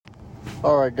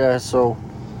Alright guys, so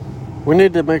we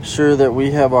need to make sure that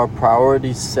we have our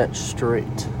priorities set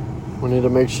straight. We need to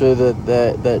make sure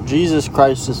that Jesus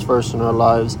Christ is first in our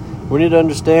lives. We need to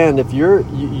understand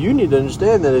you need to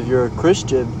understand that if you're a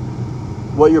Christian,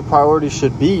 what your priority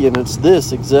should be, and it's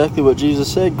this, exactly what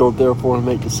Jesus said: go therefore and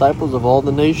make disciples of all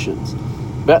the nations,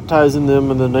 baptizing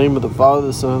them in the name of the Father,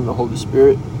 the Son, and the Holy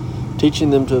Spirit, teaching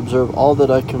them to observe all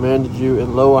that I commanded you,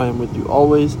 and lo, I am with you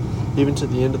always, even to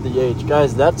the end of the age.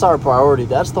 Guys, that's our priority.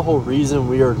 That's the whole reason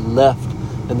we are left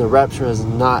and the rapture has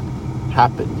not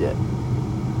happened yet.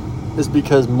 It's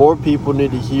because more people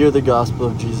need to hear the gospel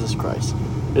of Jesus Christ.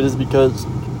 It is because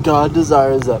God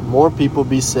desires that more people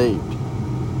be saved.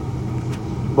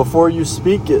 Before you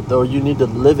speak it, though, you need to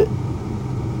live it.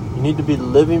 You need to be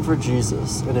living for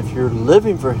Jesus. And if you're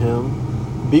living for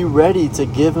Him, be ready to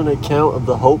give an account of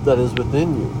the hope that is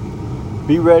within you.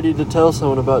 Be ready to tell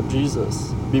someone about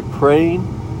Jesus. Be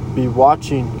praying, be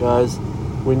watching, guys.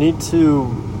 We need to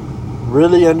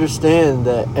really understand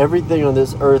that everything on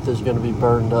this earth is going to be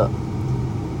burned up.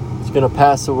 It's going to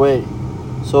pass away.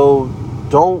 So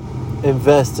don't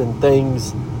invest in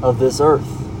things of this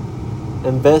earth.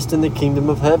 Invest in the kingdom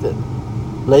of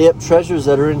heaven. Lay up treasures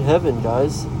that are in heaven,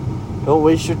 guys. Don't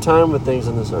waste your time with things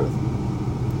on this earth.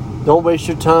 Don't waste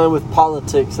your time with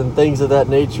politics and things of that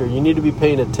nature. You need to be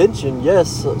paying attention,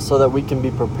 yes, so that we can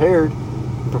be prepared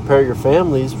and prepare your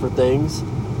families for things.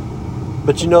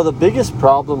 But you know, the biggest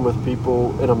problem with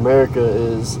people in America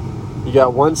is you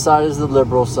got one side is the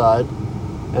liberal side,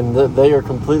 and they are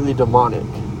completely demonic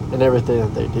in everything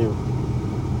that they do.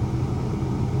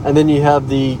 And then you have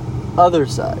the other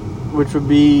side, which would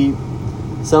be,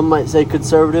 some might say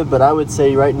conservative, but I would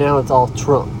say right now it's all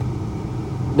Trump.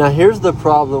 Now here's the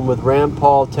problem with Rand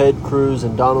Paul, Ted Cruz,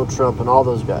 and Donald Trump and all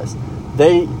those guys.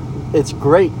 It's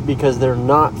great because they're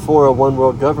not for a one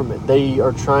world government. They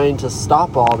are trying to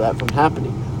stop all that from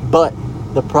happening. But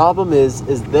the problem is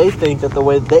they think that the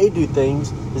way they do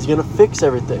things is going to fix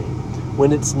everything,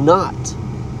 when it's not.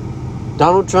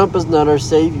 Donald Trump is not our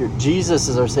Savior. Jesus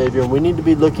is our Savior, and we need to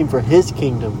be looking for His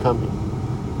kingdom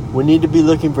coming. We need to be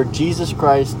looking for Jesus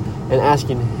Christ and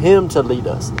asking Him to lead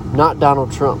us, not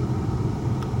Donald Trump.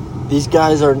 These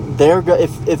guys are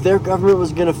if their government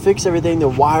was going to fix everything,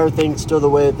 then why are things still the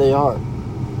way that they are?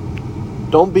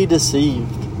 Don't be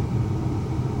deceived.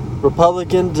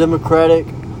 Republican, Democratic,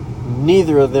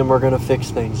 neither of them are going to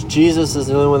fix things. Jesus is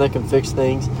the only one that can fix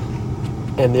things.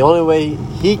 And the only way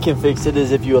He can fix it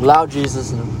is if you allow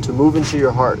Jesus to move into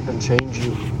your heart and change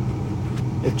you.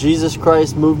 If Jesus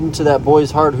Christ moved into that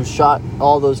boy's heart who shot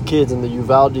all those kids in the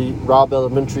Uvalde Robb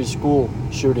Elementary School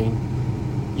shooting,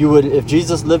 if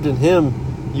Jesus lived in him,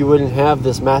 you wouldn't have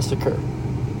this massacre.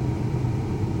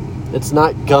 It's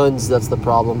not guns that's the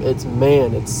problem. It's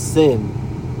man. It's sin.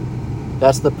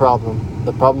 That's the problem.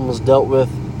 The problem was dealt with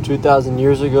 2,000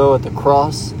 years ago at the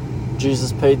cross.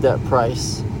 Jesus paid that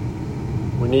price.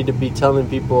 We need to be telling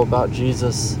people about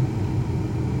Jesus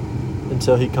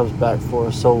until He comes back for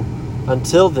us. So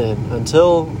until then,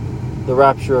 until the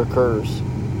rapture occurs,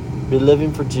 be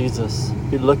living for Jesus.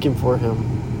 Be looking for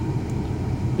Him.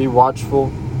 Be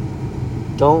watchful.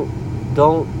 Don't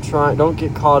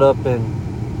get caught up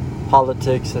in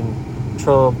politics and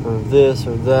Trump or this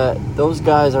or that. Those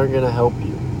guys aren't going to help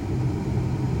you.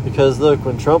 Because look,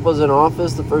 when Trump was in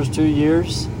office the first 2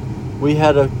 years, we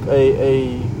had a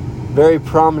very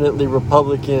prominently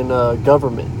Republican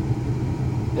government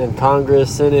and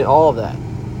Congress, Senate, all of that.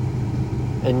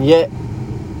 And yet,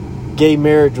 gay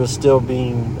marriage was still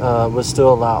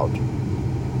allowed.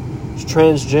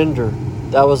 Transgender,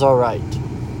 that was all right.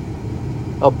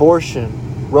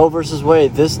 Abortion, Roe versus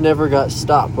Wade, this never got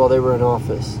stopped while they were in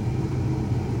office.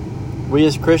 We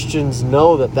as Christians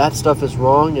know that stuff is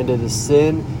wrong and it is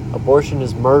sin. Abortion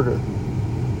is murder.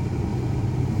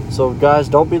 So guys,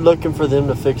 don't be looking for them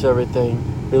to fix everything.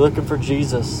 Be looking for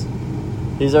Jesus.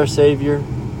 He's our Savior.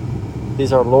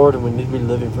 He's our Lord, and we need to be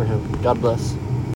living for Him. God bless.